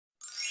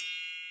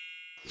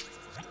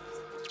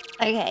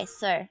Okay,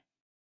 so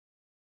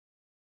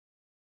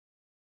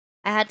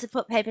I had to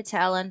put paper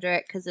towel under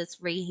it because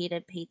it's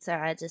reheated pizza.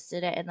 I just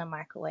did it in the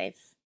microwave.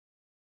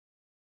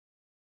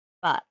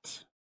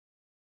 But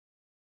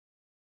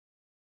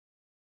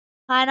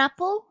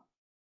pineapple,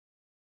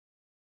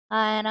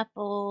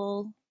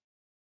 pineapple,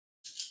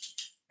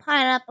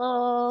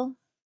 pineapple.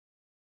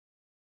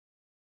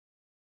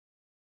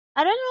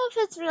 I don't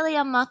know if it's really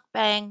a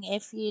mukbang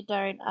if you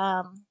don't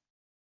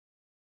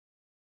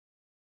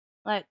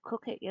like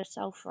cook it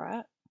yourself,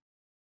 right?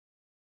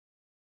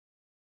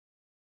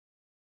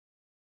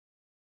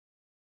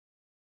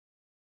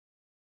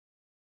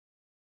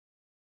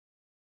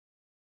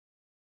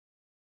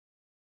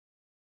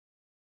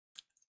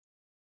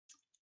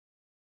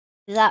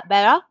 Is that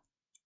better?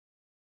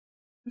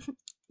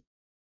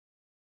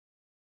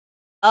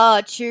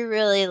 Oh, chew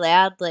really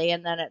loudly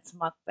and then it's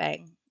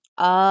mukbang.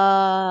 Oh,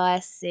 I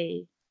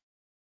see.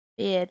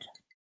 Weird.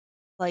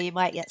 Well, you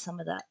might get some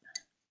of that.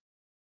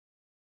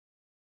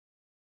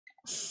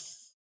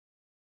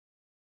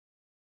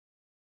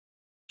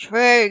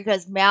 True,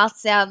 because mouth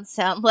sounds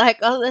sound like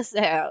other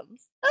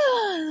sounds.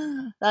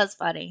 That's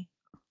funny.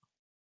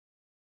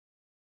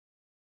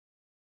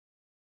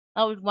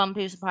 That was one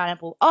piece of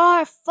pineapple. Oh,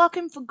 I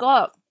fucking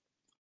forgot.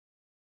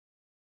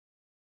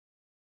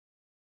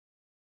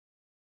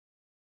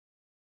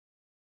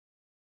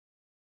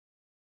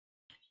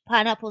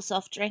 Pineapple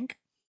soft drink.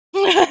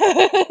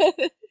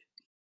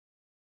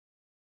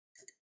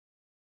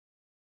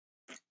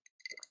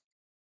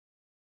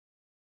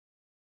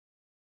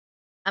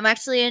 I'm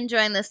actually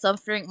enjoying the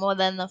soft drink more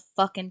than the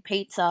fucking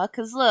pizza,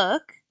 because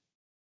look,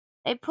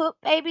 they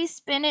put baby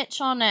spinach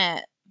on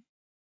it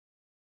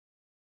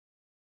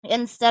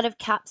instead of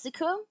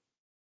capsicum.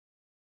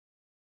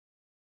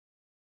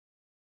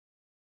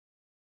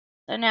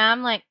 So now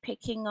I'm like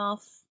picking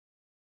off.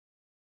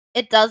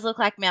 It does look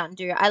like Mountain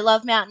Dew. I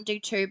love Mountain Dew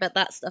too, but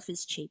that stuff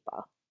is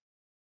cheaper.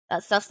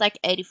 That stuff's like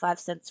 85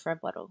 cents for a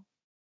bottle.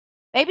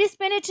 Baby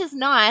spinach is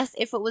nice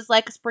if it was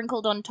like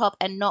sprinkled on top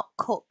and not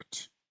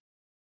cooked.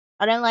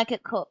 I don't like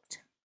it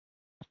cooked.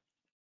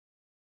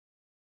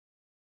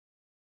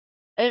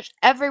 It's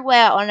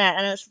everywhere on it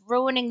and it's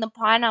ruining the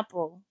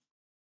pineapple.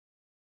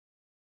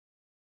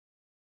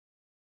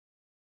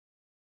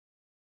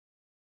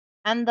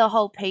 And the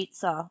whole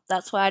pizza.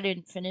 That's why I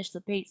didn't finish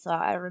the pizza.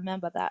 I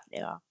remember that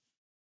now.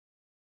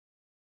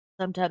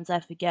 Sometimes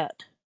I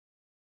forget.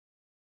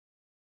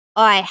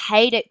 Oh, I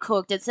hate it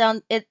cooked.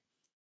 It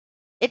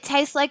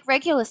tastes like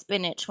regular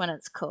spinach when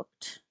it's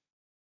cooked.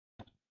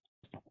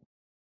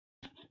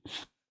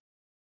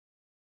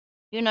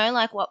 You know,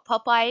 like what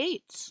Popeye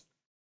eats.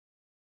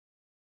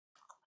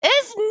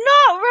 It's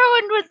not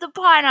ruined with the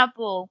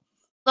pineapple.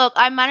 Look,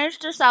 I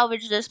managed to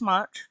salvage this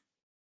much.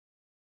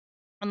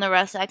 And the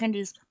rest I can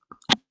just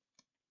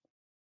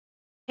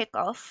pick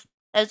off.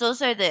 There's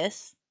also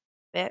this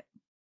bit.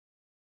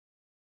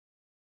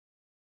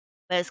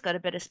 But it's got a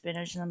bit of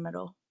spinach in the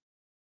middle.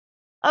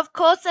 Of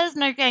course there's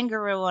no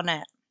kangaroo on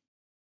it.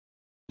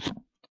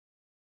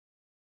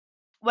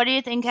 What do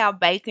you think our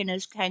bacon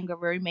is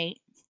kangaroo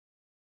meat?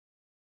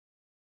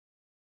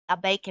 Our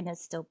bacon is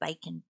still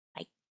bacon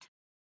baked.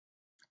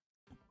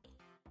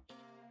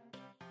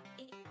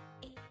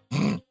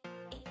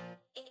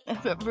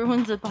 If it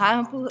ruins the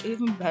pineapple,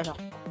 even better.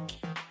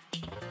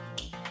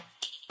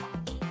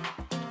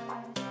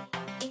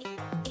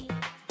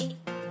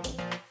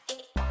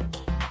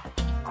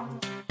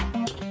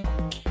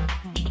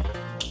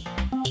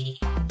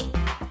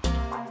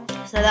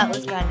 So that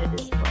was kind of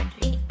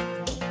disappointing.